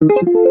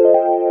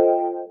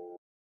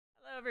Hello,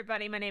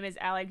 everybody. My name is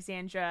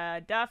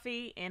Alexandra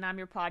Duffy, and I'm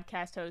your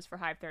podcast host for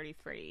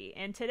HIVE33.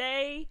 And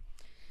today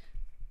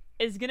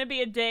is going to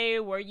be a day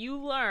where you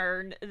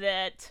learn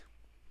that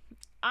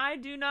I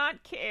do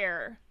not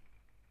care,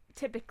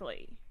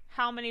 typically,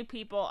 how many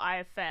people I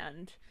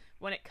offend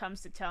when it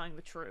comes to telling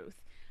the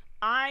truth.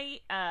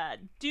 I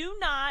do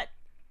not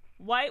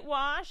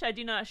whitewash. I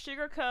do not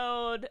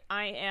sugarcoat.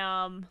 I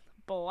am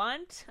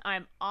blunt.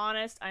 I'm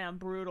honest. I am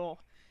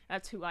brutal.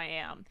 That's who I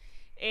am.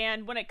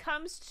 And when it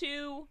comes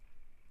to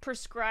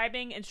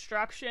prescribing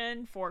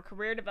instruction for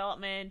career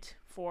development,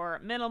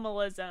 for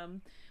minimalism,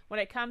 when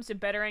it comes to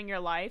bettering your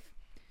life,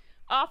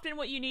 often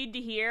what you need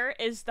to hear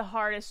is the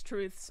hardest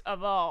truths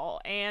of all.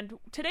 And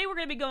today we're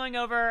going to be going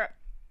over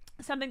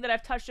something that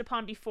I've touched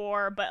upon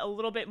before, but a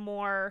little bit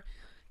more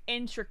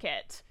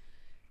intricate.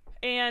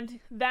 And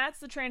that's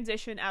the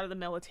transition out of the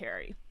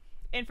military.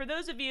 And for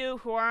those of you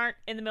who aren't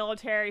in the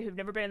military, who've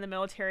never been in the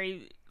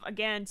military,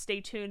 again,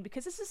 stay tuned,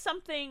 because this is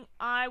something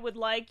I would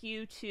like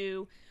you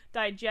to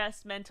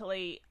digest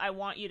mentally. I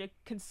want you to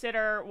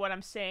consider what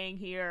I'm saying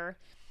here,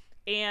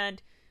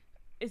 and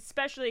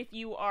especially if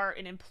you are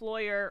an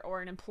employer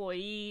or an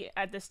employee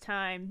at this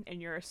time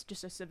and you're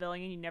just a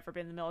civilian, you've never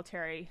been in the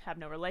military, have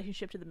no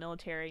relationship to the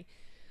military,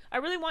 I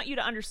really want you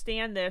to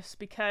understand this,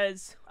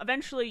 because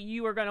eventually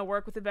you are going to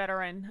work with a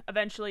veteran,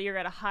 eventually you're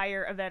going to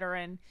hire a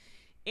veteran,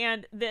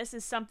 and this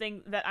is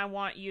something that I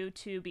want you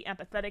to be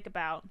empathetic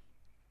about,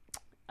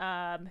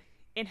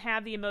 and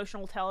have the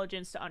emotional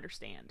intelligence to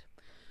understand.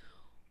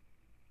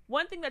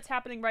 One thing that's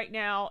happening right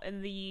now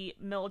in the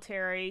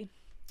military,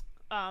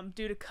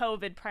 due to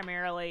COVID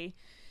primarily,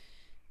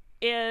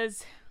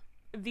 is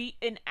the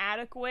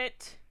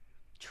inadequate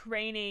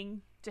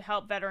training to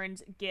help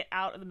veterans get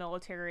out of the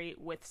military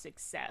with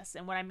success.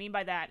 And what I mean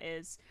by that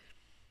is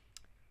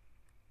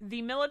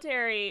the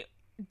military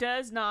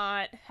does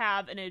not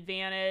have an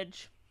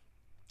advantage,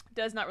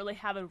 does not really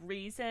have a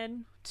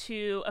reason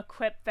to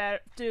equip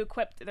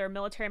their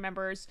military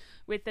members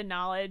with the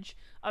knowledge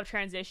of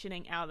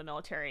transitioning out of the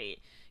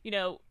military. You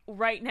know,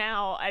 right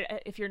now,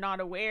 if you're not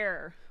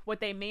aware, what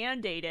they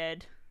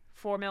mandated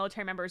for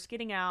military members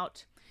getting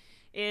out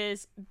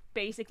is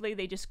basically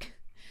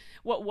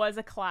what was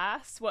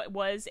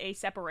a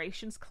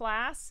separations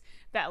class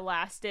that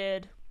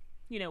lasted,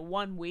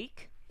 1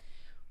 week.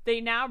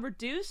 They now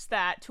reduced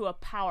that to a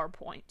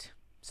PowerPoint.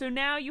 So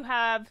now you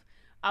have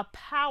a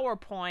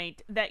PowerPoint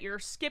that you're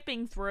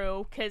skipping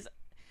through, because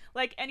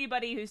like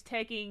anybody who's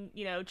taking,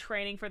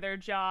 training for their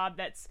job,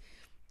 that's,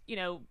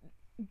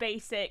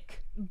 basic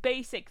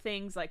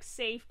things like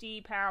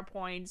safety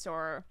PowerPoints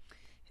or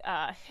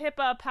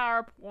HIPAA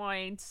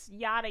PowerPoints,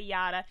 yada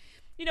yada.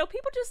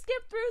 People just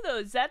skip through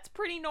those. That's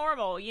pretty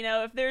normal.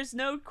 If there's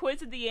no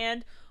quiz at the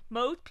end,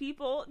 most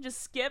people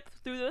just skip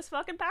through those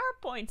fucking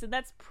PowerPoints, and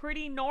that's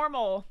pretty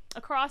normal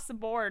across the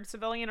board,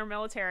 civilian or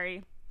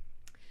military.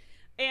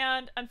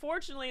 And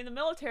unfortunately, in the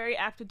military,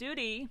 active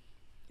duty,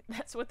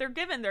 that's what they're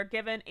given. They're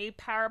given a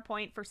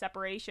PowerPoint for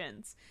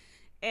separations,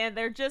 and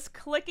they're just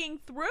clicking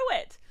through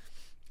it.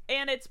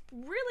 And it's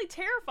really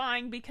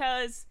terrifying,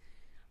 because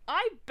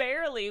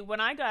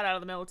when I got out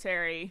of the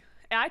military,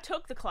 and I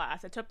took the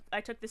class,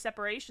 I took the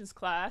separations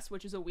class,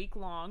 which is a week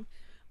long,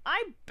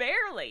 I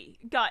barely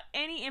got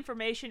any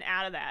information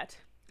out of that.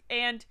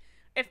 And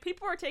if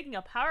people are taking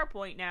a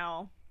PowerPoint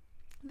now,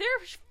 they're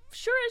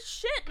sure as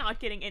shit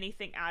not getting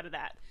anything out of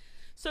that.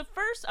 So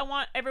first, I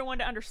want everyone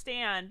to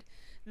understand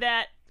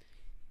that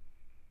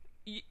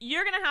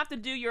you're going to have to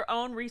do your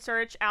own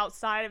research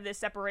outside of this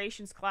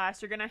separations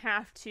class. You're going to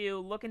have to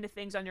look into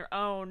things on your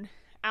own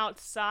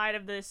outside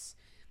of this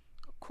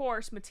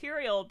course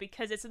material,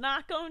 because it's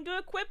not going to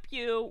equip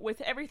you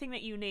with everything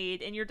that you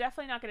need, and you're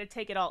definitely not going to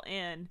take it all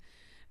in,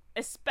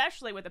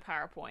 especially with a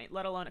PowerPoint,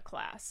 let alone a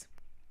class.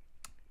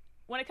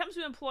 When it comes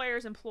to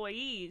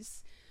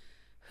employees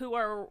who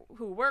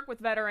work with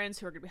veterans,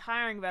 who are going to be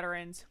hiring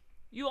veterans,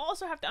 you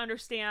also have to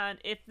understand,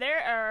 if they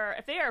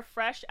are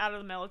fresh out of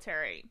the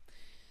military,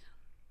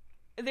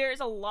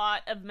 there's a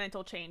lot of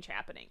mental change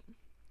happening.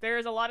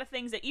 There's a lot of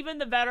things that even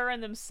the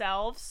veteran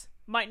themselves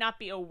might not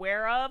be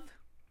aware of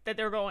that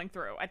they're going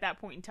through at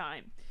that point in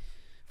time.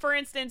 For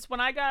instance,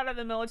 when I got out of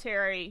the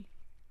military,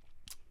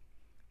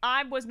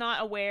 I was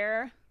not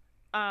aware,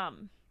 I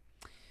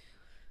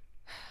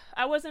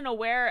wasn't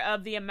aware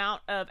of the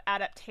amount of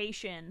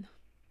adaptation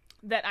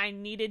that I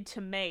needed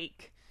to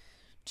make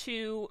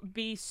to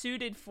be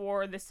suited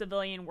for the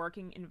civilian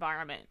working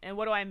environment. And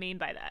what do I mean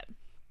by that?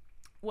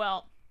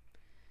 Well,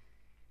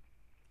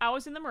 I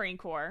was in the Marine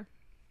Corps,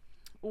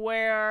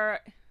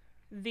 where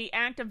the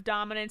act of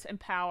dominance and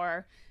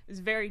power is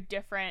very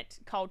different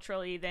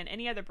culturally than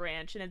any other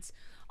branch, and it's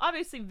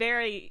obviously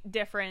very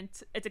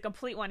different. It's a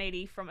complete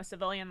 180 from a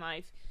civilian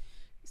life.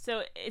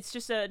 So it's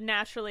just a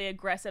naturally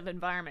aggressive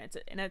environment,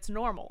 and it's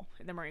normal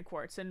in the Marine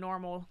Corps. It's a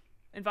normal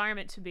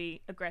environment to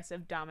be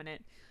aggressive,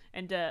 dominant,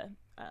 and to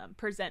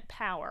present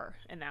power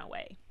in that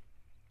way.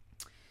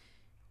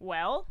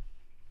 Well,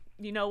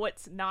 you know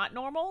what's not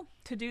normal?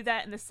 To do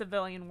that in the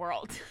civilian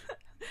world.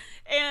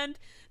 And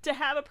to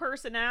have a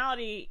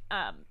personality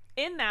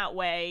in that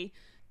way,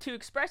 to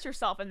express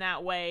yourself in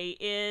that way,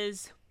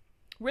 is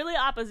really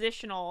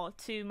oppositional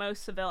to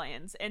most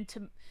civilians and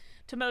to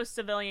most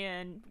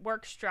civilian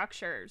work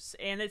structures.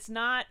 And it's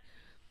not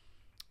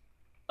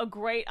a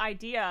great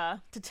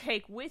idea to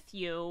take with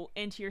you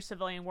into your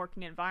civilian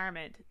working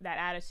environment, that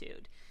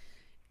attitude.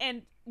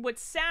 And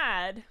what's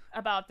sad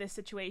about this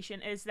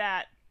situation is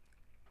that,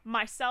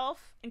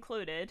 myself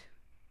included,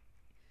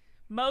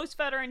 most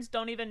veterans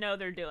don't even know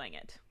they're doing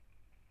it.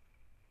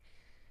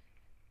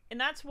 And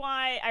that's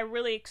why I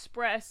really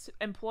express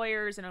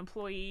employers and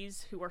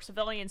employees who are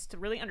civilians to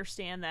really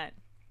understand that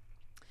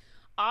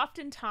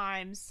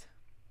oftentimes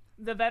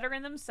the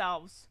veteran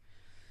themselves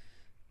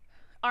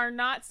are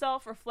not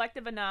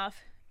self-reflective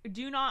enough,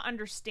 do not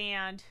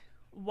understand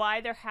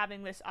why they're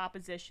having this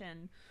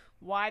opposition,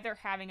 why they're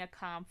having a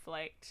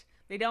conflict.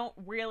 They don't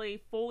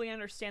really fully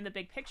understand the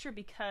big picture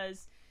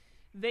because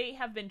they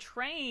have been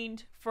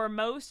trained for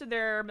most of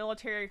their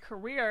military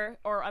career,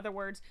 or other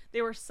words,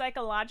 they were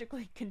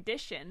psychologically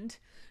conditioned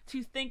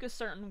to think a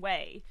certain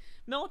way.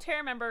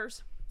 Military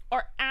members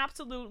are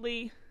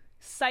absolutely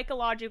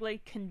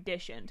psychologically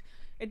conditioned.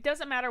 It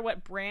doesn't matter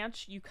what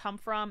branch you come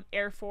from,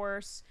 Air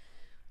Force,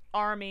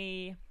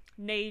 Army,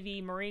 Navy,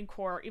 Marine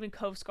Corps, even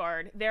Coast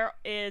Guard, there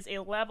is a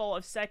level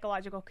of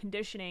psychological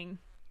conditioning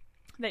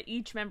that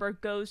each member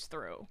goes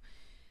through.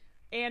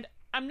 And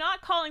I'm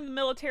not calling the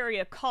military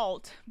a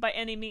cult by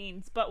any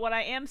means, but what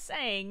I am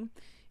saying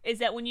is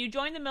that when you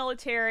join the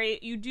military,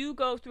 you do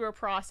go through a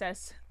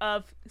process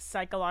of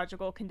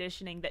psychological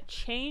conditioning that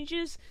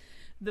changes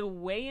the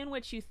way in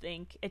which you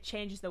think, it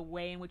changes the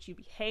way in which you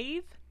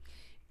behave,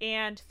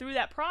 and through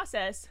that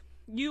process,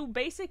 you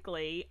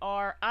basically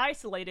are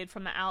isolated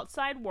from the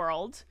outside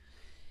world,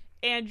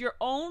 and you're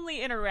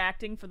only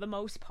interacting, for the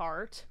most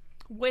part,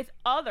 with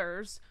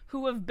others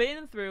who have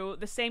been through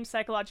the same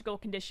psychological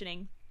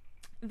conditioning.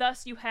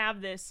 Thus, you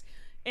have this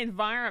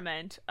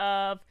environment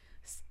of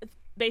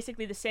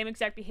basically the same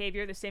exact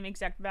behavior, the same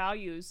exact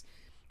values,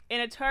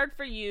 and it's hard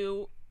for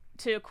you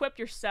to equip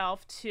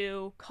yourself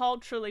to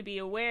culturally be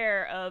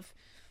aware of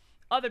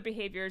other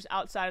behaviors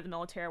outside of the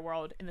military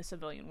world in the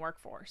civilian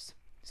workforce.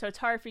 So it's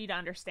hard for you to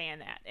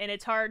understand that, and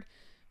it's hard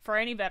for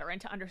any veteran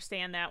to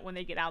understand that when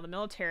they get out of the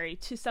military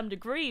to some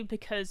degree,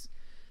 because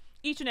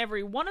each and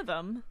every one of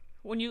them,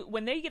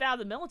 when they get out of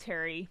the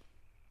military,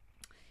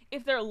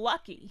 if they're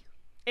lucky,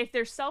 if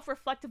they're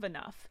self-reflective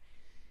enough,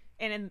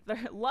 and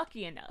they're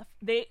lucky enough,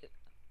 they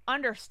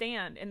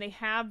understand and they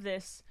have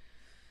this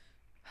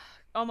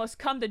almost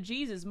come to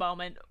Jesus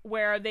moment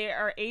where they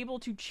are able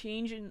to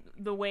change in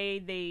the way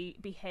they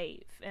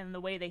behave and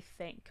the way they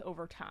think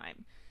over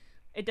time.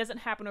 It doesn't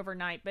happen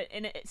overnight, but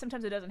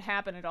sometimes it doesn't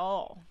happen at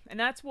all. And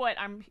that's what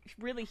I'm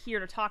really here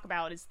to talk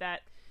about, is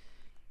that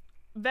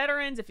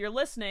veterans, if you're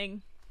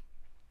listening,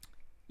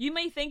 you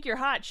may think you're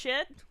hot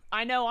shit.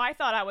 I know I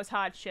thought I was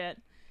hot shit.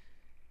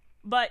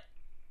 But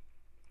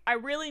I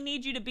really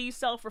need you to be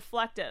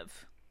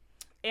self-reflective.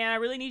 And I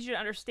really need you to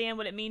understand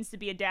what it means to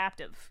be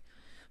adaptive.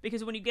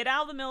 Because when you get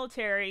out of the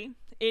military,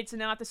 it's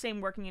not the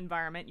same working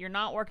environment. You're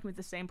not working with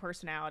the same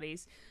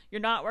personalities. You're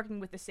not working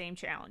with the same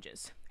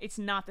challenges. It's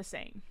not the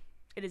same.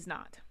 It is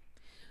not.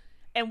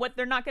 And what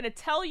they're not going to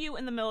tell you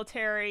in the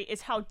military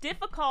is how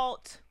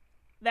difficult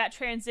that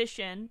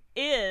transition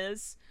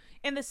is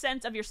in the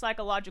sense of your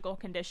psychological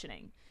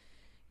conditioning.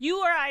 You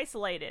are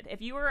isolated.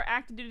 If you were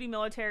active duty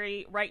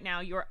military right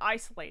now, you are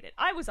isolated.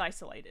 I was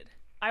isolated.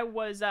 I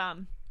was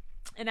an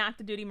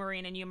active duty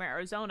Marine in Yuma,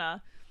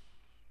 Arizona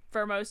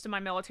for most of my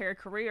military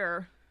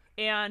career,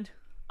 and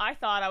I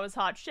thought I was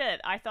hot shit.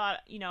 I thought,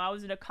 I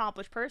was an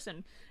accomplished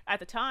person at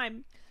the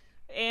time,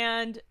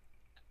 and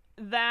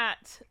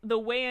that the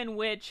way in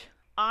which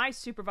I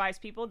supervise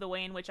people, the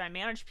way in which I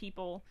manage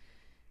people,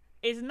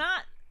 is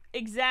not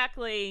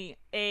exactly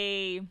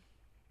a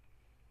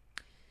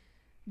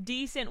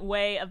decent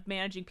way of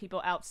managing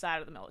people outside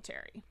of the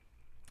military.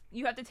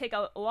 You have to take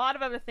a lot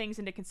of other things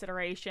into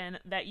consideration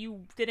that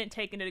you didn't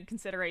take into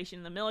consideration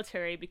in the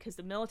military, because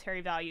the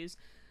military values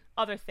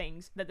other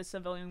things that the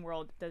civilian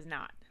world does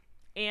not.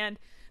 And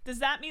does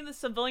that mean the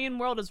civilian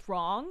world is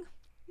wrong?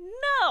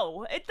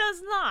 No, it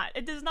does not.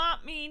 It does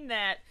not mean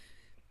that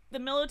the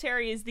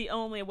military is the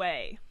only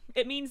way.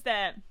 It means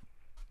that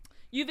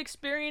you've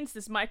experienced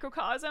this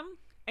microcosm,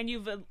 and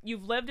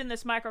you've lived in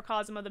this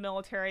microcosm of the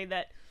military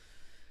that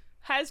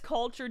has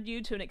cultured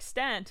you to an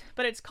extent,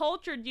 but it's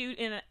cultured you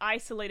in an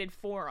isolated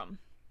forum.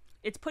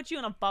 It's put you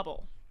in a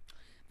bubble.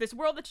 This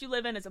world that you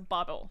live in is a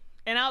bubble.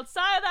 And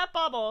outside of that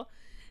bubble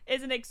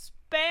is an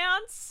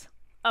expanse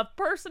of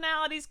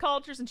personalities,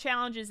 cultures, and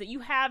challenges that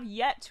you have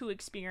yet to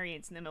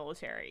experience in the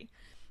military.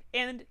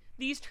 And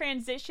these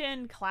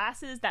transition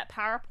classes, that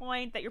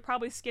PowerPoint that you're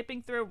probably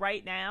skipping through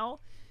right now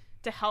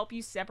to help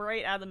you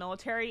separate out of the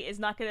military, is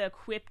not going to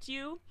equip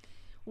you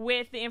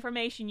with the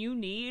information you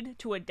need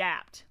to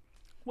adapt.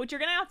 What you're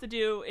going to have to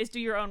do is do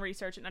your own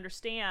research and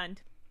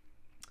understand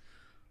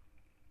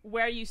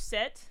where you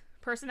sit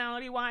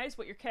personality-wise,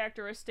 what your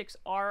characteristics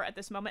are at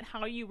this moment,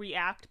 how you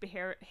react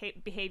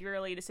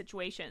behaviorally to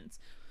situations,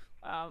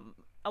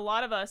 A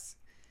lot of us,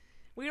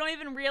 we don't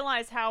even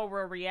realize how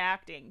we're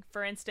reacting.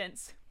 For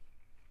instance,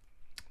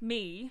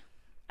 me,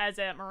 as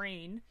a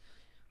Marine,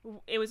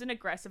 it was an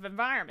aggressive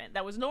environment.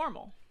 That was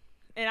normal.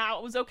 And I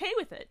was okay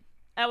with it.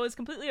 I was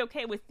completely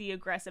okay with the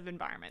aggressive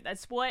environment.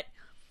 That's what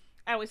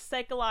I was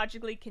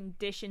psychologically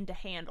conditioned to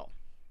handle.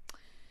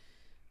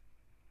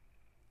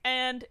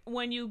 And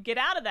when you get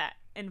out of that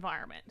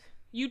environment,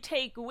 you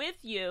take with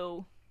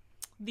you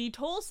the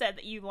tool set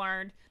that you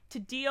learned to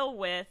deal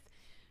with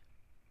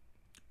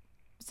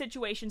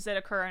situations that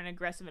occur in an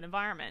aggressive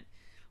environment.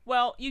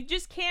 Well, you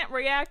just can't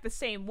react the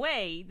same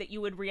way that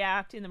you would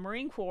react in the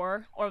Marine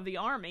Corps or the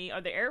Army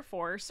or the Air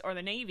Force or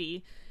the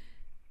Navy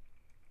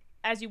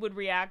as you would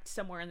react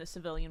somewhere in the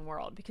civilian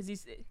world, because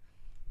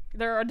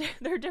there are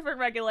different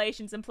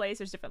regulations in place,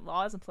 there's different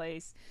laws in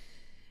place,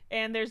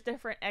 and there's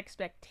different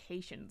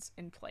expectations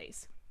in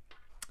place.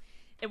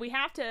 And we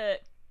have to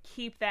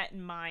keep that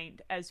in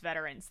mind as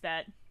veterans,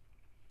 that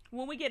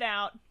when we get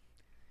out,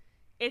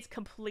 it's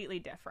completely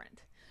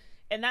different.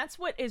 And that's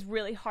what is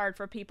really hard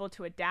for people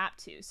to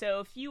adapt to. So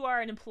if you are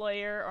an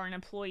employer or an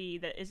employee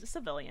that is a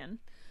civilian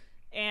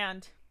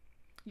and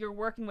you're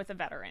working with a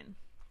veteran,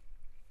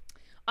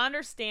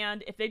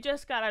 understand if they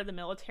just got out of the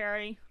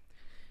military,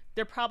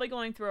 they're probably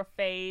going through a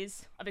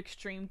phase of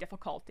extreme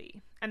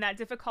difficulty. And that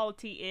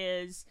difficulty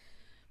is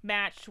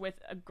matched with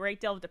a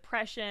great deal of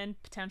depression,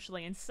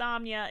 potentially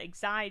insomnia,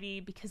 anxiety,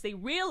 because they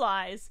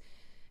realize,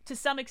 to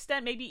some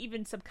extent, maybe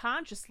even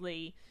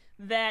subconsciously,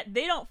 that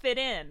they don't fit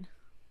in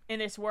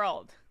this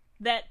world,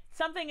 that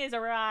something is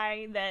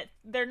awry, that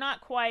they're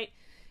not quite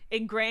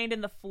ingrained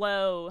in the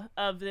flow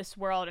of this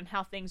world and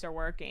how things are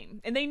working.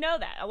 And they know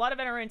that. A lot of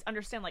veterans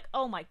understand, like,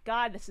 oh my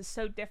God, this is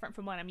so different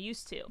from what I'm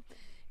used to.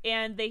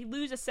 And they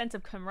lose a sense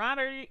of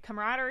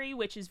camaraderie,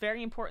 which is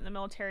very important in the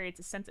military. It's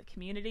a sense of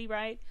community,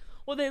 right?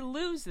 Well, they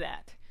lose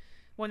that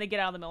when they get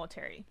out of the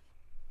military.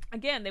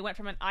 Again, they went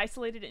from an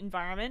isolated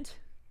environment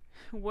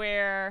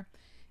where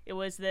it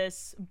was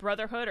this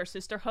brotherhood or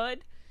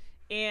sisterhood,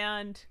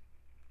 and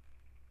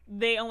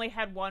they only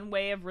had one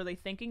way of really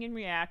thinking and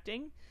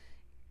reacting,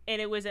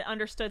 and it was an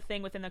understood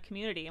thing within the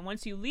community. And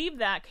once you leave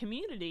that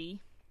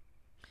community,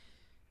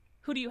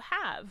 who do you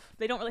have?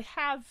 They don't really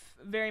have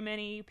very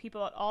many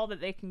people at all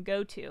that they can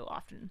go to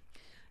often.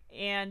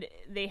 And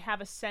they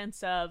have a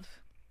sense of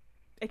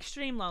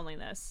extreme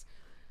loneliness,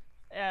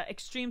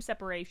 extreme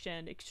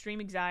separation, extreme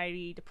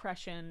anxiety,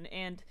 depression,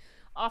 and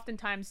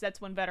oftentimes that's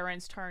when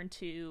veterans turn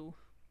to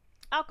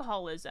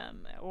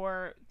alcoholism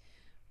or,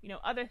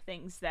 other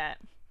things that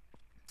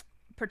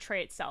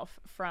portray itself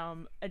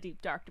from a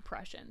deep, dark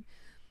depression.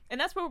 And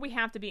that's where we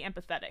have to be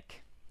empathetic.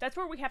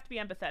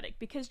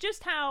 Because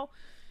just how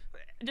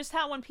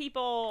when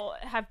people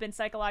have been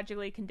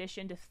psychologically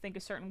conditioned to think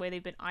a certain way,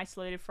 they've been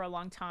isolated for a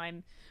long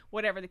time,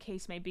 whatever the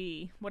case may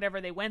be, whatever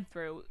they went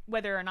through,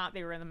 whether or not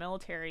they were in the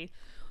military,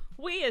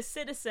 we as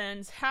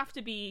citizens have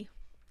to be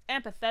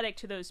empathetic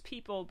to those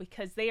people,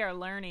 because they are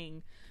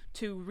learning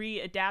to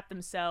readapt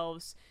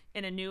themselves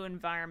in a new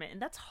environment.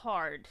 And that's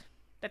hard.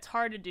 That's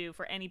hard to do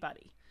for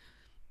anybody.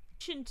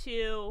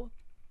 To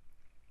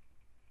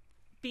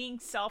being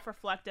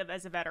self-reflective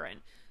as a veteran.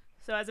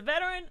 So as a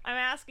veteran, I'm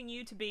asking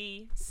you to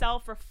be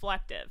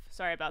self-reflective.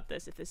 Sorry about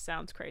this if this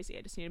sounds crazy.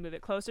 I just need to move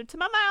it closer to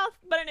my mouth.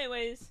 But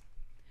anyways,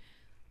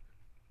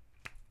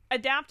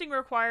 adapting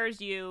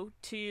requires you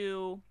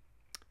to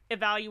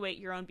evaluate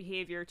your own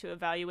behavior, to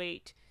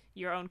evaluate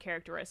your own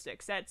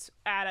characteristics. That's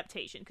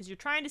adaptation, because you're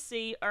trying to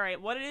see, all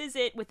right, what is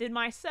it within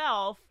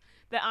myself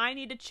that I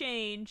need to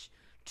change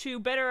to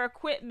better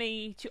equip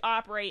me to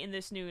operate in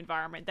this new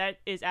environment. That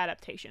is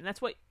adaptation.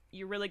 That's what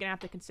you're really going to have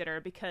to consider,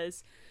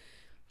 because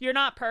you're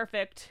not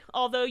perfect.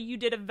 Although you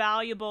did a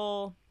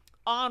valuable,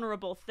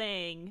 honorable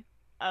thing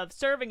of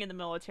serving in the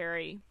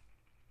military,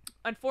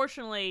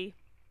 unfortunately,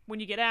 when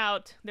you get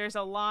out, there's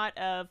a lot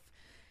of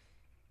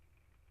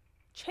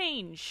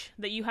change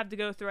that you have to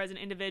go through as an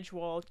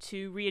individual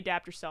to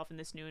readapt yourself in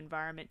this new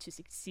environment to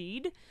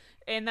succeed.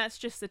 And that's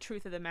just the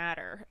truth of the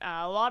matter.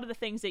 A lot of the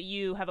things that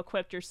you have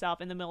equipped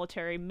yourself in the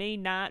military may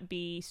not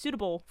be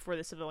suitable for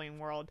the civilian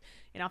world,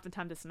 and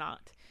oftentimes it's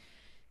not.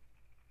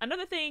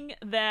 Another thing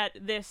that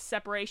this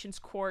separations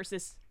course,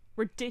 this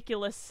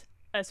ridiculous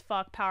as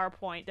fuck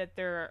PowerPoint that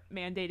they're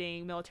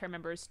mandating military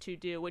members to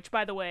do, which,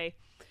 by the way,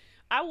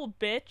 I will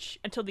bitch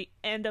until the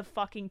end of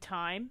fucking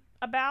time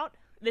about.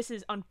 This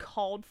is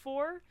uncalled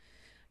for.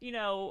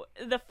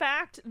 The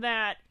fact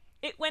that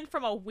it went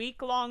from a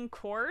week-long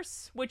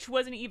course, which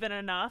wasn't even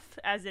enough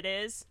as it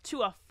is,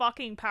 to a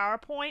fucking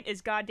PowerPoint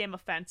is goddamn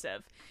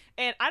offensive.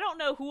 And I don't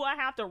know who I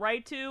have to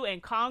write to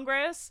in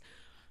Congress,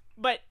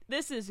 but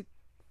this is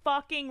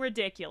fucking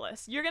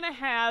ridiculous. You're gonna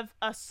have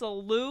a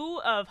slew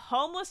of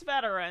homeless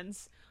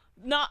veterans.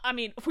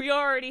 We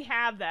already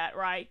have that,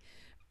 right?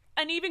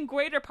 An even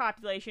greater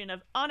population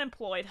of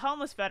unemployed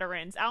homeless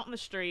veterans out in the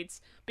streets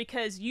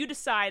because you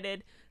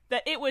decided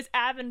that it was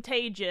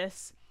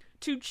advantageous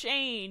to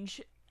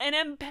change an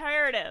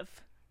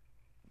imperative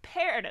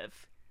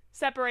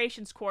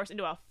separations course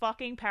into a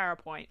fucking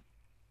PowerPoint.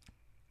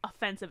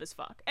 Offensive as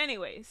fuck.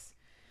 Anyways,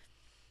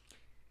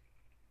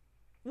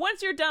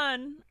 once you're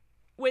done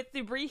with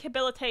the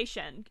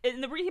rehabilitation,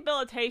 in the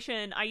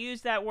rehabilitation, I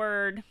use that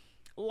word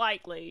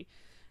lightly,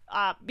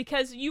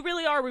 because you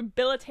really are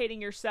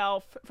rehabilitating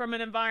yourself from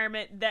an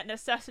environment that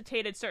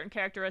necessitated certain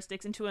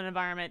characteristics into an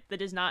environment that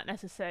does not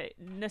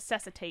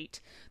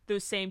necessitate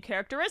those same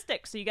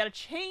characteristics. So you got to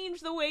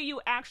change the way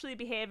you actually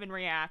behave and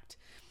react,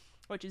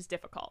 which is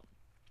difficult.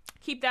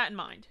 Keep that in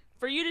mind.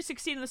 For you to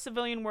succeed in the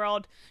civilian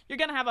world, you're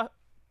going to have a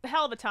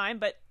hell of a time,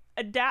 but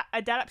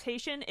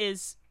adaptation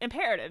is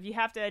imperative. You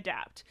have to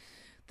adapt.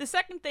 The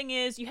second thing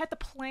is you have to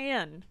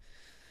plan.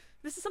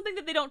 This is something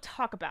that they don't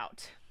talk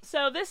about.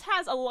 So this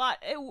has a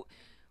lot...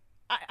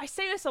 I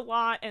say this a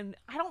lot, and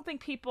I don't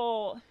think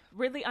people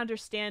really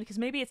understand, because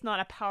maybe it's not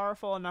a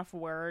powerful enough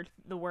word,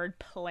 the word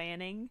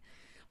planning.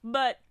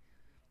 But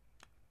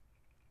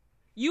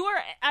you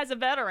are, as a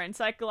veteran,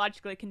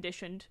 psychologically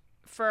conditioned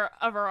for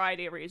a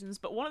variety of reasons.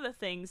 But one of the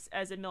things,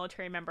 as a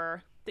military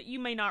member, that you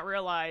may not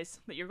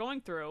realize that you're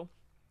going through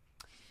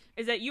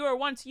is that you are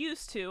once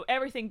used to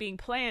everything being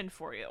planned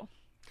for you.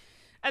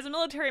 As a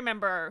military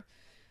member,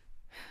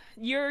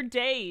 your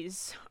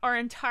days are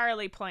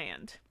entirely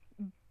planned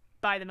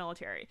by the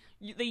military.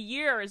 The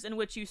years in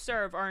which you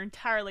serve are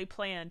entirely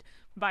planned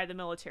by the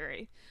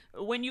military.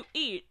 When you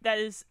eat, that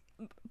is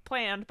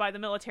planned by the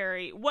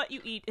military. What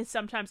you eat is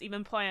sometimes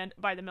even planned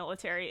by the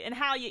military. And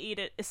how you eat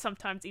it is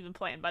sometimes even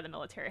planned by the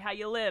military. How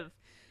you live,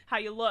 how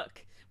you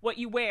look, what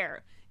you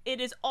wear. It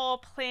is all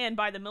planned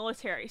by the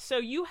military. So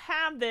you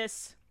have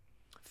this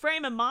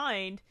frame of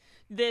mind,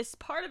 this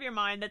part of your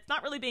mind that's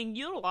not really being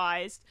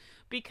utilized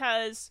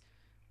because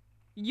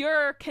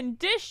you're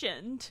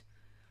conditioned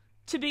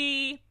to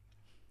be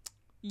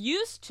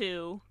used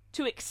to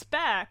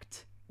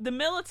expect the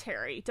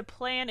military to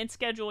plan and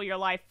schedule your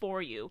life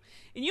for you.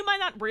 And you might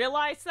not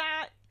realize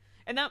that,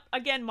 and that,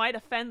 again, might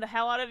offend the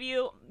hell out of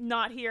you. I'm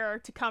not here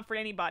to comfort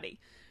anybody.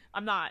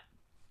 I'm not.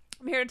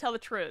 I'm here to tell the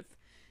truth.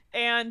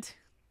 And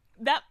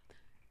that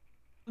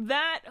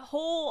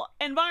whole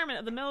environment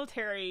of the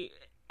military,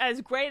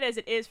 as great as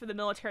it is for the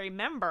military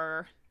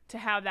member to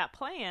have that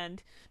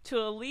planned,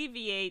 to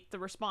alleviate the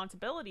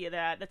responsibility of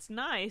that, that's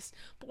nice.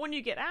 But when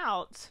you get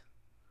out,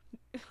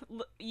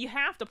 you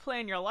have to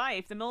plan your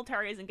life. The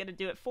military isn't going to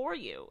do it for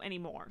you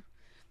anymore.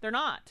 They're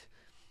not.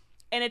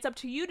 And it's up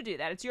to you to do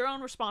that. It's your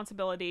own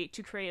responsibility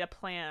to create a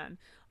plan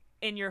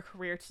in your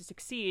career to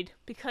succeed,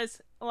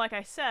 because, like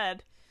I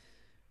said,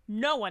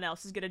 no one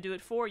else is going to do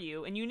it for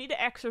you. And you need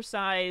to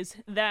exercise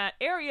that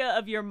area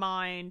of your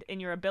mind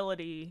and your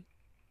ability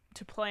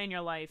to plan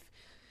your life.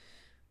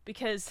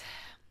 Because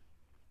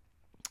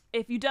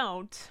if you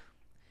don't,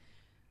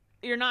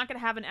 you're not going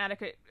to have an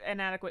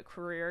adequate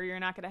career. You're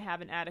not going to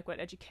have an adequate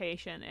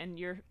education. And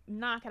you're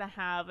not going to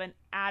have an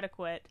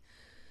adequate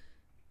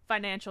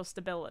financial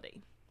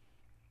stability.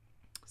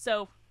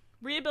 So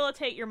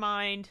rehabilitate your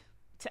mind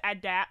to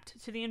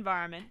adapt to the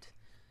environment.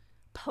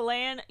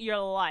 Plan your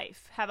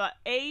life. Have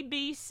A,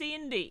 B, C,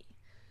 and D.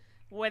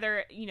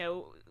 Whether,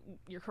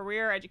 your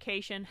career,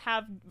 education,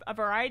 have a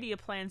variety of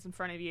plans in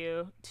front of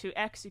you to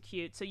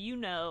execute, so you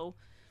know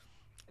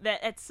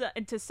that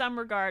to some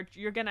regard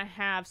you're going to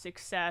have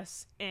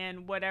success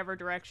in whatever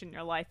direction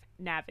your life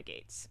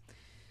navigates.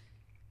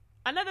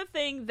 Another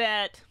thing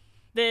that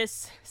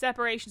this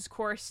separations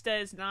course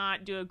does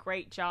not do a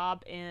great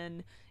job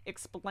in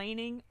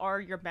explaining are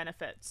your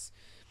benefits.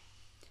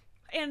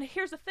 And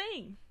here's the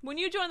thing. When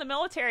you join the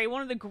military,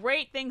 one of the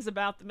great things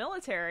about the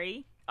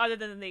military, other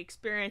than the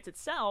experience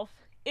itself,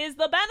 is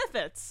the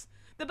benefits.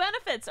 The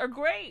benefits are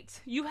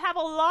great. You have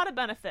a lot of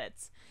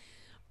benefits.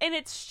 And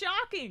it's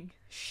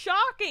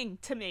shocking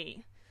to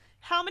me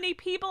how many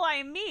people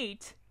I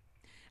meet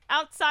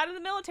outside of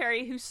the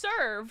military who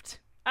served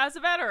as a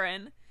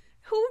veteran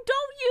who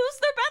don't use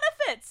their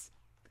benefits.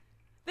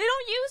 They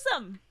don't use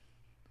them.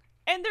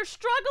 And they're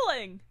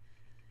struggling.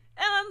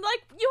 And I'm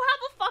like, you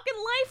have a fucking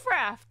life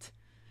raft.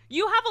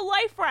 You have a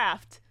life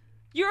raft.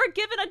 You're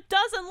given a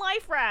dozen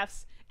life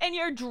rafts and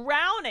you're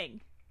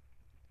drowning.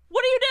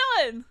 What are you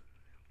doing?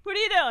 What are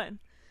you doing?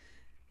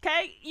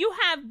 Okay? You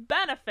have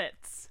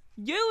benefits.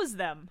 Use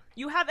them.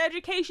 You have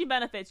education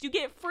benefits. You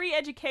get free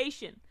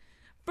education.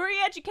 Free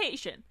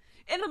education.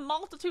 In a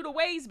multitude of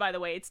ways, by the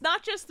way. It's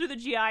not just through the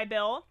GI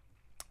Bill.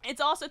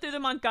 It's also through the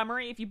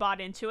Montgomery if you bought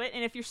into it.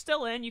 And if you're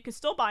still in, you can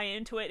still buy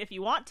into it if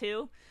you want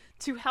to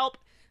help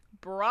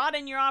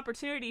broaden your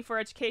opportunity for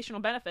educational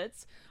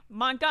benefits.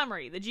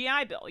 Montgomery, the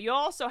GI Bill. You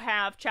also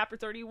have Chapter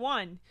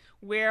 31,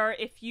 where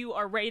if you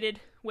are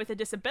rated with a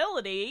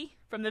disability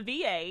from the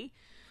VA,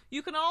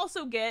 you can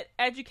also get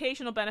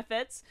educational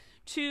benefits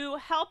to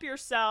help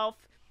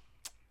yourself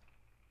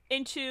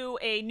into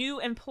a new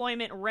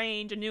employment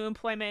range, a new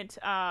employment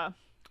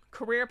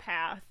career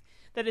path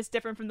that is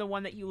different from the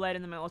one that you led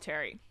in the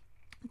military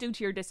due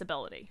to your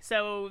disability.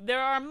 So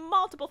there are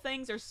multiple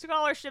things. There's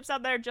scholarships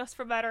out there just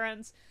for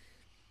veterans.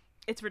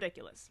 It's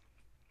ridiculous.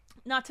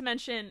 Not to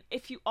mention,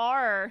 if you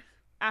are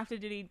active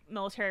duty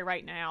military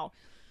right now,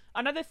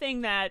 another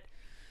thing that,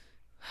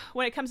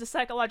 when it comes to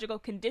psychological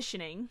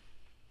conditioning,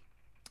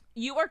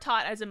 you are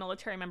taught as a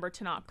military member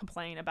to not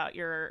complain about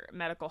your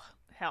medical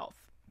health.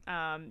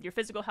 your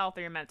physical health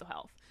or your mental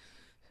health.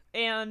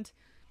 And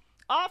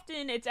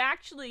often it's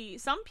actually,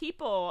 some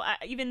people,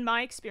 even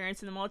my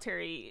experience in the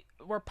military,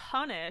 were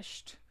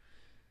punished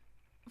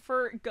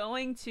for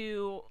going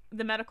to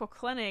the medical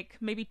clinic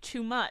maybe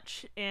too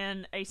much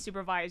in a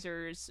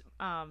supervisor's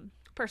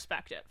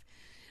perspective.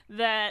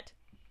 That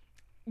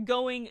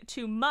going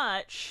too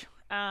much,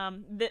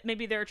 that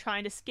maybe they're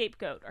trying to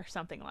scapegoat or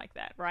something like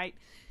that, right?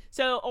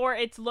 So, or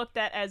it's looked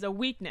at as a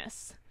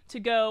weakness to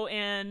go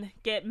and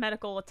get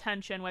medical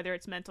attention, whether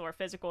it's mental or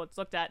physical. It's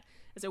looked at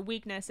as a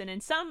weakness, and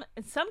in some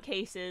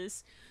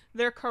cases,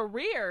 their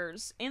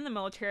careers in the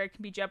military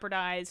can be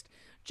jeopardized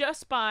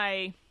just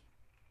by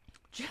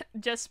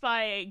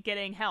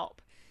getting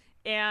help.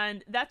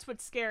 And that's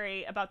what's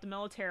scary about the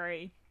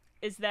military,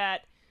 is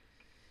that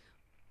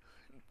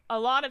a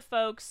lot of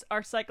folks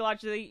are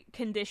psychologically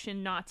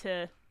conditioned not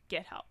to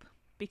get help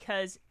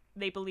because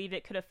they believe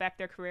it could affect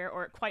their career,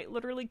 or it quite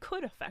literally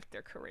could affect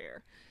their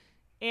career.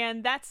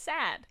 And that's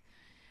sad.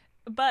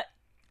 But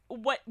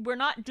what we're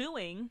not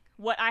doing,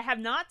 what I have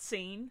not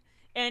seen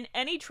in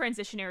any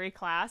transitionary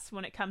class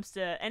when it comes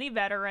to any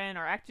veteran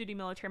or active duty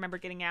military member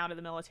getting out of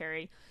the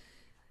military,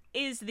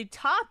 is the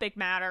topic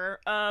matter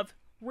of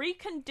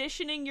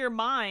reconditioning your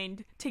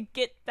mind to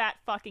get that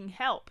fucking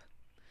help.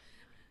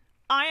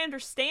 I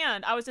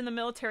understand. I was in the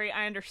military.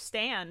 I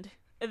understand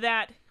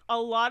that a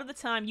lot of the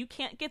time you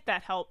can't get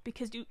that help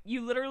because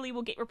you literally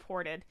will get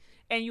reported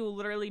and you will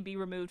literally be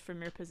removed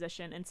from your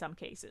position in some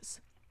cases.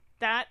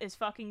 That is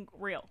fucking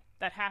real.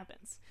 That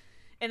happens.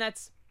 And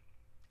that's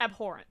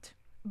abhorrent.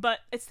 But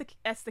that's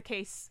the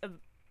case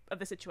of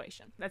the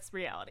situation. That's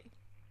reality.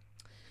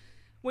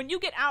 When you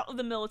get out of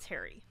the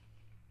military,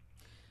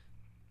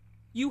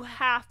 you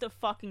have to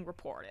fucking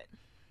report it.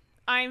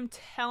 I'm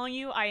telling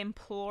you, I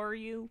implore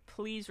you,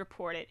 please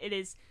report it. It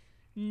is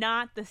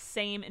not the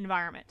same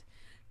environment.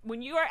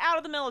 When you are out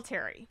of the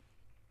military,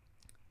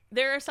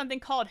 there is something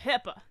called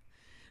HIPAA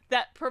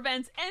that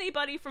prevents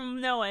anybody from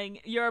knowing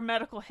your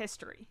medical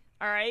history.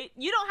 All right?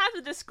 You don't have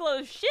to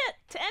disclose shit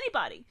to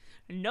anybody.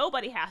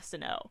 Nobody has to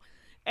know.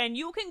 And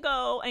you can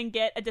go and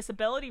get a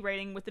disability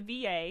rating with the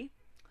VA.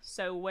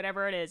 So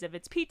whatever it is, if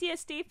it's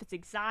PTSD, if it's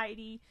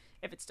anxiety,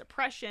 if it's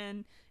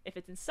depression, if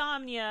it's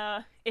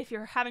insomnia, if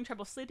you're having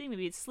trouble sleeping,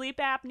 maybe it's sleep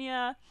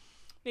apnea,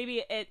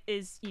 maybe it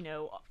is,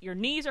 your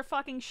knees are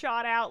fucking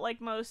shot out like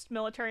most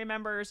military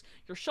members,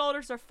 your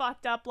shoulders are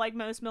fucked up like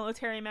most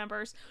military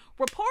members,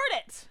 report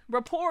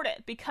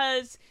it,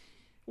 because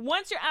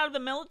once you're out of the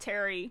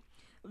military,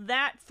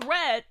 that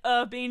threat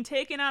of being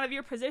taken out of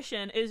your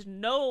position is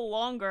no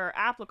longer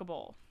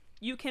applicable.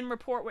 You can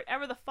report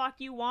whatever the fuck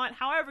you want,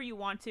 however you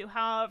want to,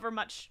 however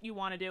much you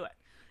want to do it.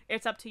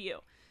 It's up to you.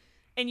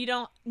 And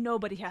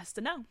nobody has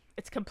to know.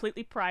 It's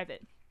completely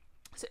private.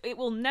 So it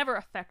will never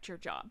affect your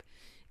job.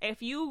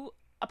 If you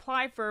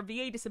apply for a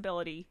VA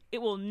disability,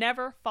 it will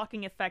never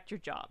fucking affect your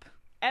job.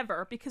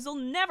 Ever. Because they'll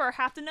never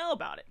have to know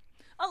about it.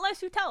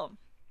 Unless you tell them.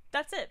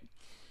 That's it.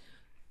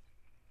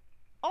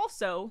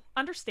 Also,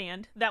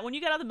 understand that when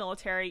you get out of the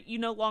military, you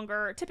no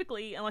longer,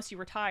 typically, unless you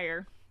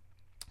retire,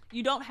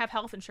 you don't have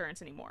health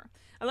insurance anymore.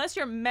 Unless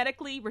you're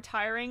medically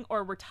retiring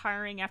or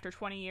retiring after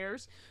 20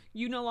 years,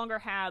 you no longer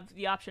have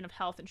the option of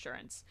health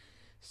insurance.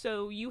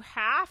 So you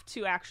have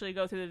to actually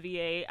go through the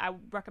VA. I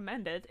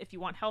recommend it if you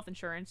want health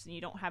insurance and you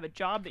don't have a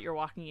job that you're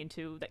walking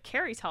into that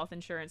carries health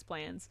insurance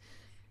plans.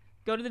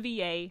 Go to the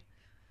VA,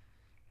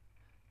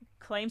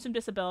 claim some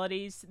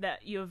disabilities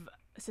that you've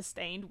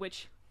sustained,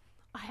 which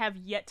I have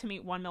yet to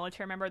meet one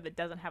military member that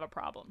doesn't have a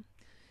problem.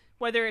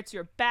 Whether it's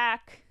your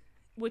back,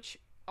 which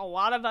a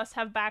lot of us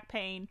have back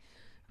pain,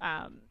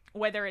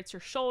 whether it's your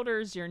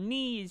shoulders, your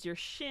knees, your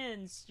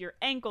shins, your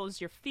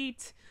ankles, your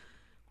feet,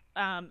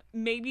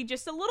 maybe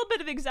just a little bit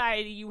of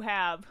anxiety you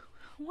have,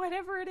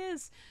 whatever it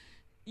is,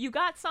 you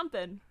got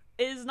something.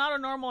 It is not a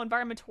normal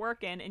environment to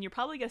work in, and you're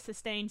probably going to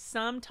sustain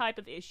some type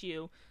of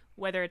issue,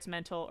 whether it's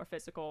mental or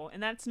physical,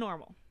 and that's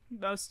normal.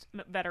 Most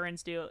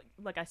veterans do.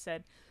 Like I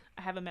said,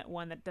 I haven't met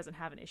one that doesn't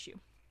have an issue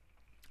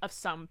of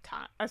some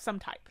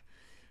type.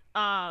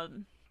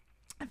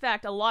 In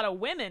fact, a lot of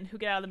women who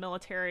get out of the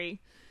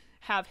military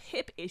have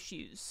hip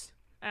issues.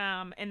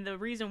 And the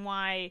reason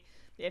why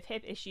they have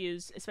hip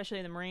issues, especially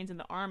in the Marines and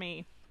the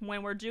Army,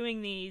 when we're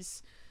doing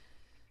these,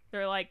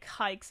 they're like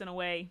hikes in a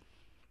way,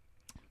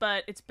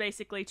 but it's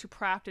basically to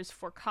practice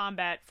for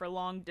combat for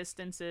long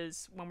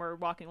distances. When we're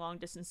walking long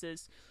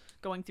distances,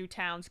 going through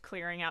towns,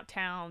 clearing out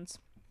towns,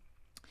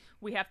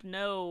 we have to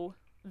know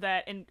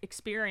that and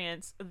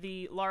experience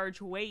the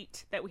large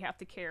weight that we have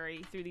to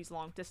carry through these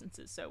long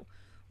distances. So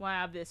we'll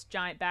have this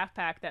giant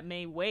backpack that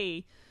may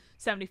weigh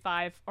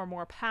 75 or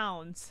more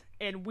pounds,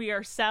 and we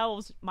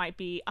ourselves might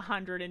be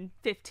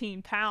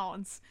 115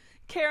 pounds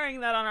carrying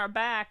that on our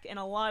back, and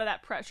a lot of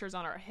that pressure's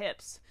on our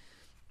hips.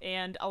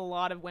 And a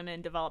lot of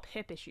women develop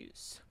hip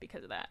issues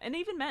because of that, and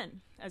even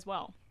men as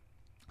well.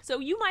 So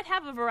you might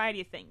have a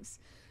variety of things.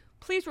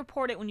 Please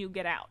report it when you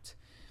get out.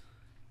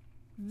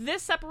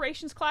 This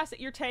separations class that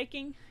you're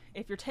taking,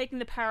 if you're taking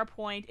the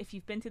PowerPoint, if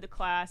you've been through the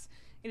class,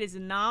 it is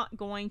not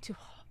going to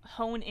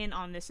hone in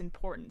on this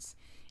importance.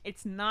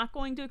 It's not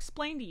going to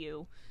explain to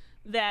you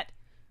that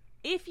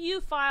if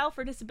you file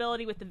for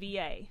disability with the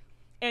VA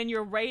and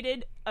you're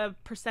rated a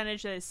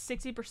percentage that is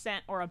 60%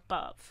 or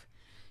above,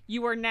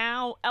 you are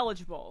now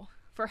eligible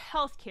for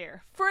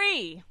healthcare,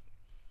 free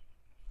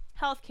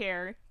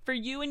healthcare for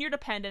you and your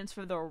dependents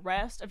for the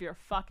rest of your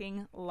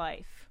fucking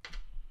life.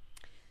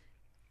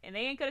 And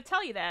they ain't gonna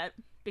tell you that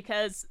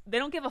because they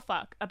don't give a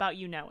fuck about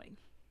you knowing.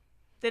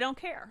 They don't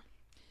care.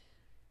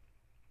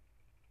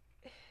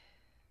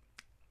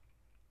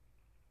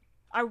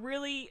 I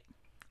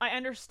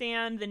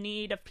understand the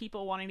need of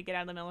people wanting to get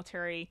out of the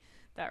military,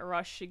 that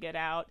rush to get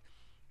out.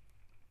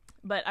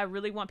 But I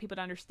really want people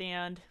to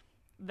understand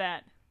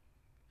that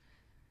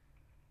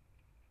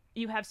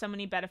you have so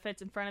many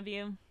benefits in front of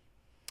you.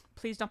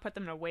 Please don't put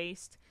them to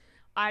waste.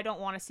 I don't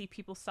want to see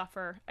people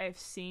suffer. I've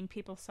seen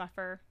people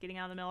suffer getting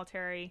out of the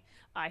military.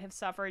 I have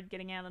suffered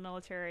getting out of the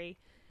military.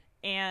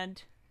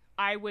 And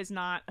I was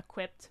not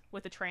equipped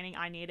with the training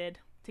I needed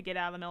to get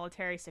out of the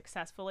military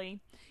successfully.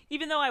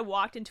 Even though I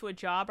walked into a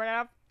job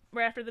right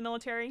after the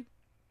military,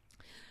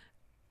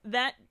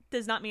 that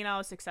does not mean I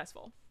was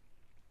successful.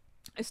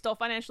 I still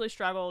financially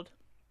struggled.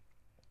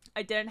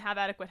 I didn't have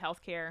adequate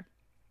health care.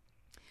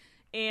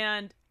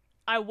 And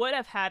I would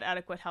have had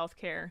adequate health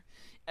care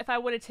if I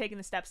would have taken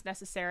the steps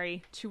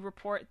necessary to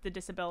report the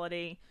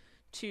disability,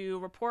 to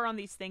report on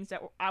these things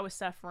that I was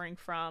suffering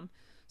from,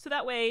 so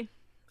that way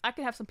I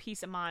could have some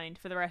peace of mind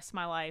for the rest of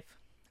my life.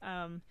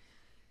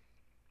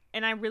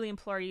 And I really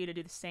implore you to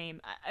do the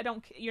same.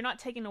 You're not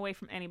taking away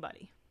from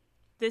anybody.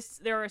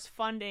 There is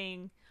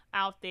funding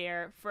out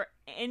there for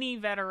any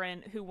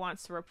veteran who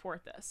wants to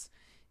report this.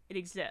 It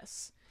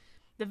exists.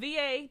 The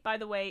VA, by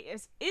the way,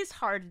 is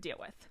hard to deal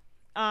with.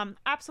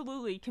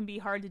 Absolutely can be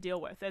hard to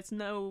deal with. That's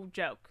no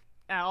joke.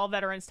 All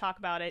veterans talk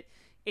about it.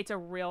 It's a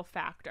real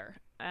factor.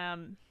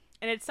 And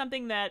it's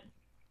something that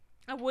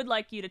I would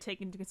like you to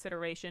take into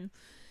consideration.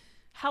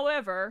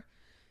 However,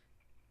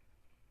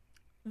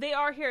 they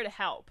are here to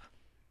help.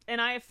 And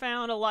I have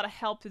found a lot of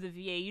help through the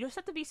VA. You just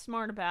have to be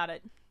smart about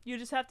it. You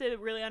just have to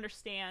really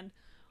understand,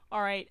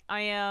 all right,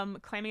 I am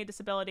claiming a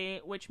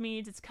disability, which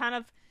means it's kind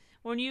of,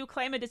 when you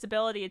claim a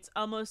disability, it's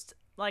almost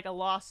like a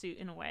lawsuit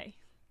in a way,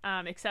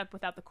 except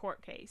without the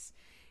court case.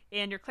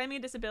 And you're claiming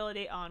a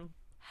disability on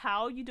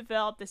how you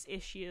develop this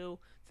issue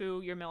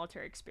through your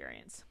military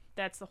experience.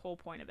 That's the whole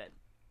point of it.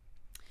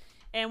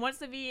 And once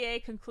the VA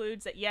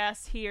concludes that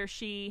yes, he or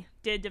she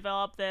did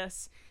develop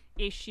this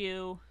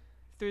issue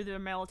through their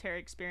military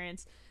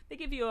experience, they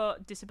give you a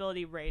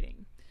disability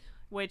rating,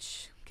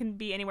 which can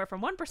be anywhere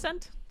from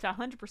 1% to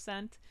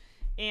 100%.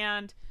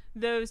 And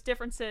those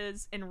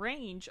differences in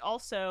range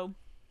also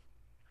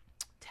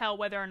tell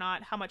whether or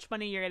not how much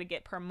money you're going to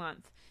get per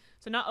month.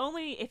 So not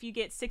only if you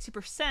get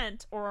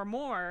 60% or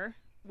more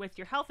with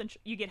your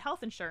you get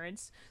health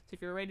insurance. So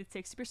if you're rated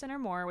 60% or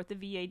more with the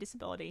VA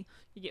disability,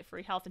 you get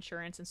free health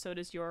insurance, and so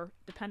does your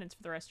dependents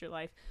for the rest of your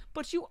life.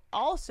 But you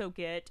also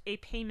get a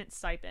payment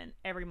stipend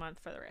every month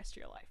for the rest of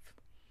your life,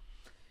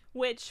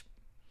 which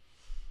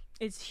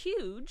is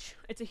huge.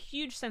 It's a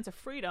huge sense of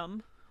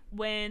freedom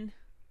when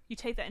you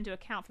take that into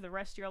account for the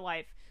rest of your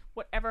life.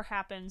 Whatever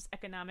happens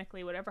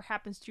economically, whatever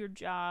happens to your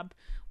job,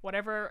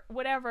 whatever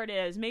it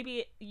is,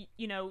 maybe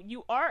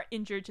you are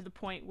injured to the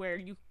point where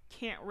you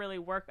can't really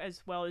work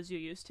as well as you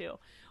used to.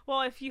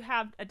 Well, if you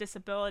have a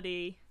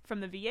disability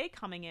from the VA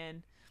coming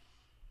in,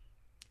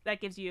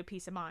 that gives you a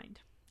peace of mind.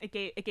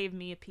 It gave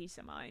me a peace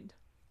of mind.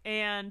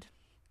 And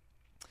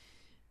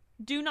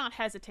do not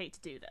hesitate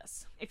to do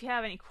this. If you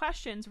have any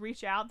questions,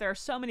 reach out. There are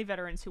so many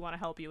veterans who want to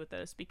help you with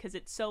this because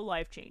it's so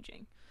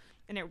life-changing,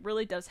 and it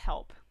really does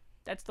help.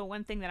 That's the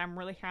one thing that I'm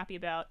really happy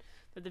about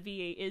that the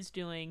VA is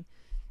doing,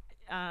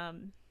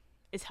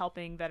 is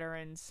helping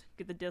veterans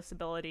get the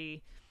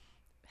disability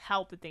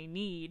help that they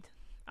need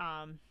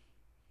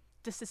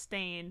to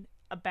sustain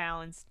a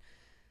balanced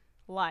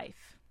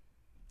life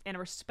and a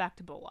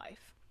respectable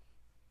life.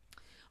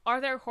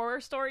 Are there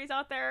horror stories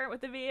out there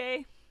with the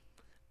VA?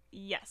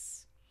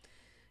 Yes.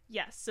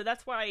 So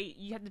that's why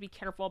you have to be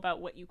careful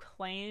about what you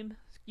claim.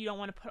 You don't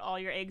want to put all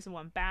your eggs in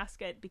one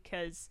basket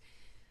because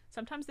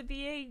sometimes the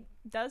VA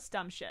does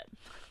dumb shit.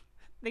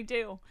 They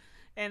do.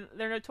 And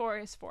they're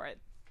notorious for it.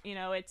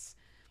 It's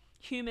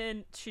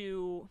human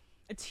to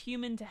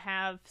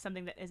have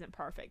something that isn't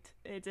perfect.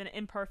 It's an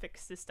imperfect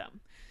system.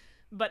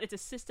 But it's a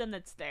system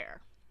that's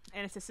there.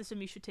 And it's a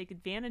system you should take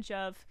advantage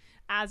of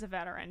as a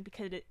veteran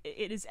because it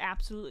is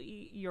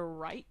absolutely your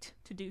right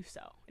to do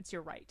so. It's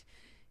your right.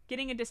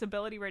 Getting a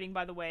disability rating,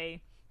 by the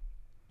way,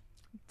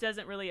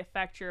 doesn't really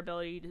affect your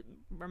ability to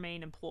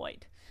remain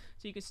employed.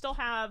 So you can still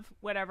have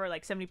whatever,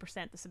 like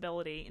 70%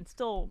 disability and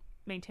still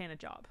maintain a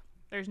job.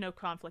 There's no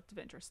conflict of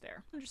interest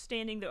there.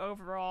 Understanding the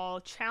overall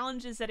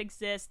challenges that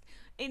exist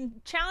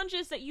and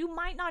challenges that you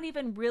might not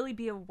even really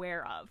be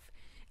aware of.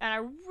 And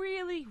I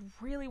really,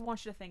 really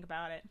want you to think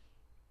about it.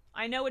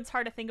 I know it's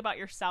hard to think about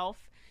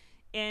yourself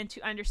and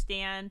to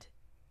understand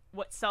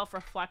what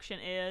self-reflection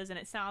is, and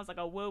it sounds like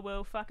a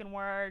woo-woo fucking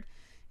word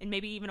and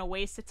maybe even a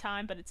waste of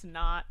time, but it's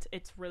not.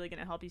 It's really going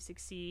to help you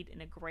succeed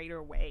in a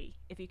greater way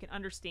if you can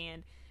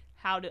understand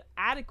how to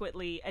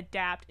adequately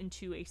adapt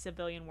into a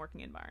civilian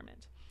working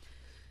environment.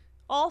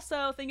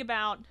 Also, think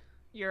about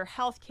your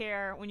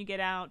healthcare when you get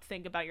out.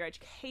 Think about your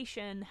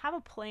education. Have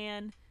a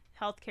plan,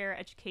 healthcare,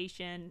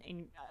 education,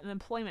 and an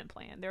employment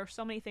plan. There are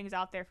so many things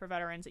out there for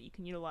veterans that you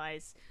can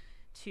utilize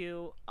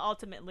to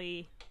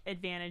ultimately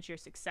advantage your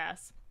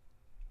success.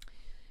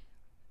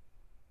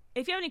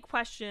 If you have any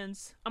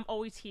questions, I'm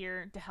always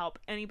here to help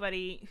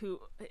anybody who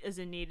is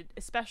in need,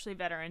 especially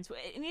veterans.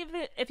 And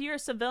even if you're a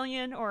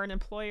civilian or an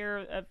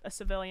employer, a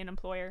civilian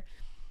employer,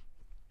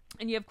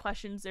 and you have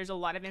questions, there's a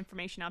lot of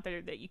information out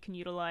there that you can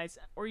utilize,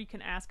 or you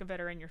can ask a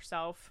veteran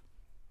yourself,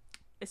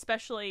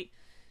 especially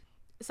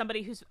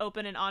somebody who's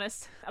open and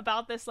honest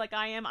about this like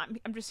I am.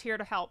 I'm just here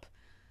to help.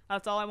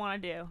 That's all I want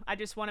to do. I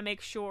just want to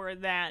make sure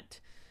that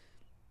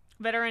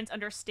veterans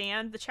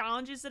understand the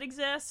challenges that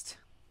exist,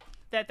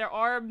 that there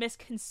are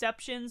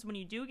misconceptions when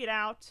you do get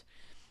out,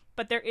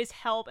 but there is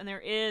help and there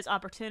is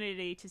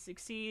opportunity to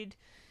succeed,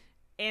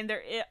 and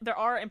there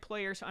are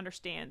employers who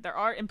understand. There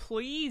are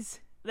employees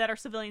that are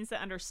civilians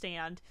that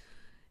understand,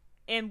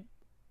 and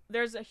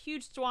there's a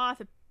huge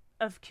swath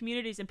of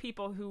communities and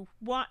people who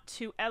want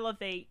to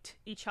elevate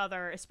each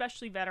other,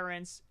 especially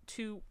veterans,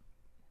 to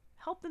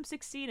help them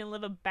succeed and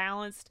live a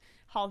balanced,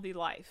 healthy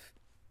life.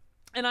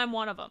 And I'm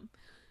one of them.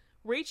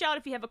 Reach out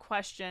if you have a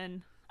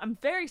question. I'm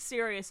very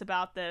serious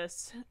about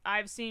this.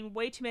 I've seen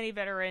way too many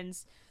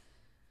veterans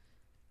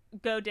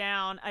go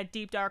down a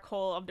deep, dark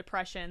hole of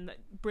depression that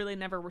really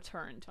never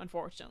returned,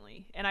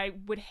 unfortunately. And I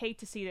would hate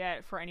to see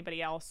that for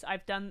anybody else.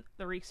 I've done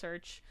the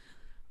research.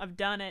 I've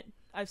done it.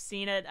 I've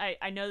seen it.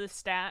 I know the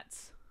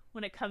stats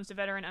when it comes to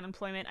veteran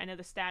unemployment. I know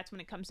the stats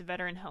when it comes to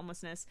veteran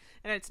homelessness.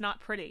 And it's not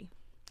pretty.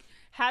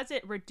 Has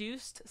it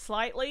reduced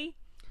slightly?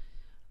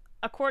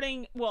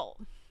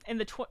 In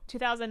the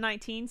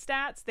 2019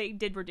 stats, they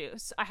did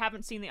reduce. I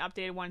haven't seen the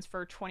updated ones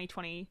for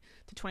 2020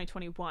 to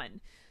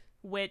 2021,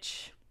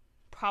 which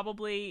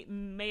probably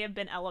may have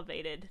been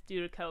elevated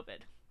due to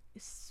COVID.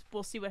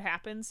 We'll see what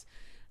happens.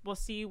 We'll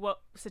see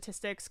what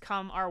statistics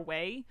come our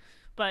way.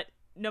 But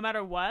no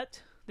matter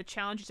what, the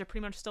challenges are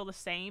pretty much still the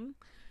same.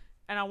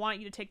 And I want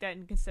you to take that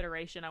into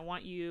consideration. I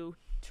want you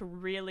to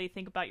really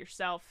think about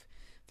yourself.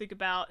 Think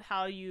about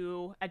how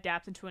you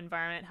adapt into an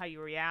environment, how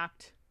you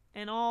react,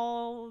 and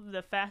all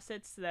the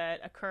facets that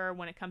occur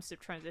when it comes to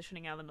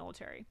transitioning out of the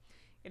military.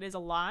 It is a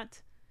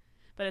lot,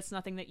 but it's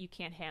nothing that you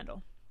can't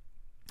handle.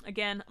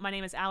 Again, my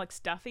name is Alex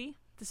Duffy.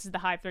 This is the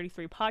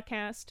HIVE33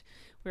 podcast.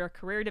 We're a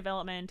career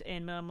development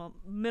and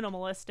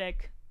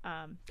minimalistic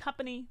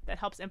company that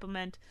helps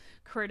implement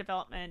career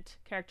development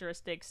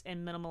characteristics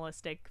and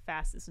minimalistic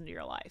facets into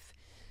your life.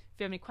 If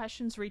you have any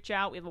questions, reach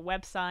out. We have a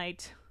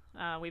website.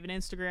 We have an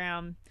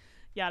Instagram,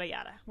 yada,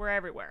 yada. We're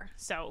everywhere.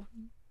 So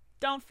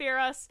don't fear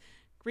us.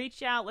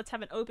 Reach out. Let's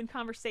have an open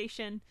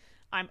conversation.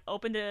 I'm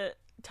open to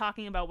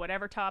talking about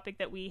whatever topic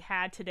that we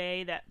had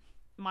today that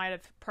might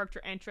have perked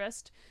your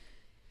interest.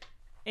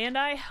 And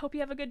I hope you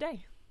have a good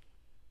day.